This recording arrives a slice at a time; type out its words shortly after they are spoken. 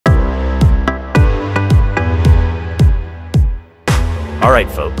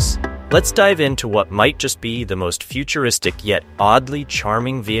Alright folks, let's dive into what might just be the most futuristic yet oddly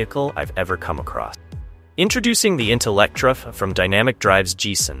charming vehicle I've ever come across. Introducing the Intelectra from Dynamic Drives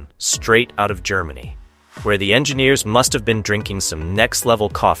Giessen, straight out of Germany, where the engineers must have been drinking some next-level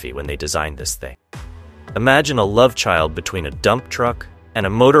coffee when they designed this thing. Imagine a love child between a dump truck and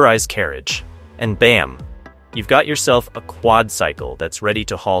a motorized carriage, and bam, you've got yourself a quad-cycle that's ready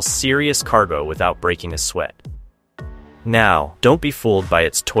to haul serious cargo without breaking a sweat. Now, don't be fooled by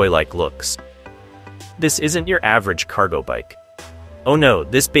its toy-like looks. This isn't your average cargo bike. Oh no,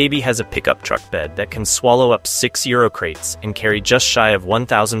 this baby has a pickup truck bed that can swallow up 6 Eurocrates and carry just shy of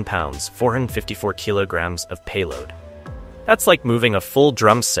 1,000 pounds, 454 kilograms of payload. That's like moving a full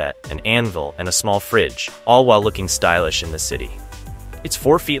drum set, an anvil, and a small fridge, all while looking stylish in the city. It's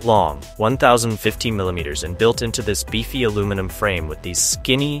 4 feet long, 1,050 millimeters, and built into this beefy aluminum frame with these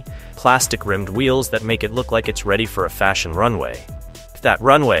skinny, plastic-rimmed wheels that make it look like it's ready for a fashion runway. If that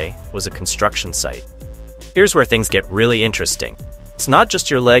runway was a construction site. Here's where things get really interesting. It's not just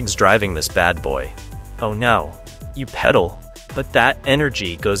your legs driving this bad boy. Oh no, you pedal, but that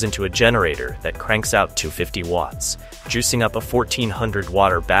energy goes into a generator that cranks out 250 watts, juicing up a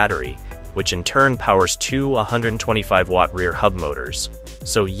 1,400-watt battery, which in turn powers 2 125-watt rear hub motors.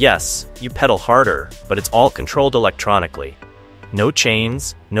 So yes, you pedal harder, but it's all controlled electronically. No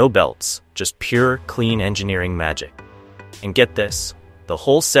chains, no belts, just pure, clean engineering magic. And get this, the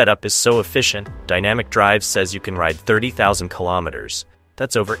whole setup is so efficient, Dynamic Drives says you can ride 30,000 kilometers.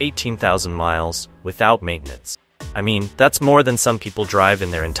 That's over 18,000 miles, without maintenance. I mean, that's more than some people drive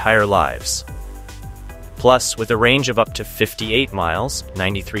in their entire lives. Plus, with a range of up to 58 miles,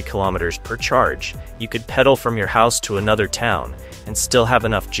 93 kilometers per charge, you could pedal from your house to another town and still have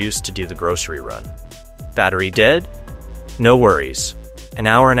enough juice to do the grocery run. Battery dead? No worries. An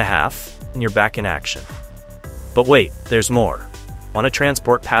hour and a half, and you're back in action. But wait, there's more. Want to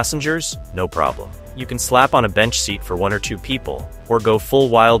transport passengers? No problem. You can slap on a bench seat for 1 or 2 people, or go full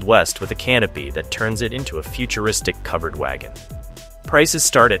Wild West with a canopy that turns it into a futuristic covered wagon. Prices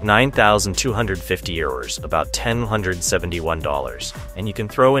start at 9,250 euros, about $1,071, and you can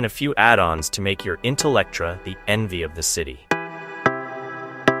throw in a few add-ons to make your Intelectra the envy of the city.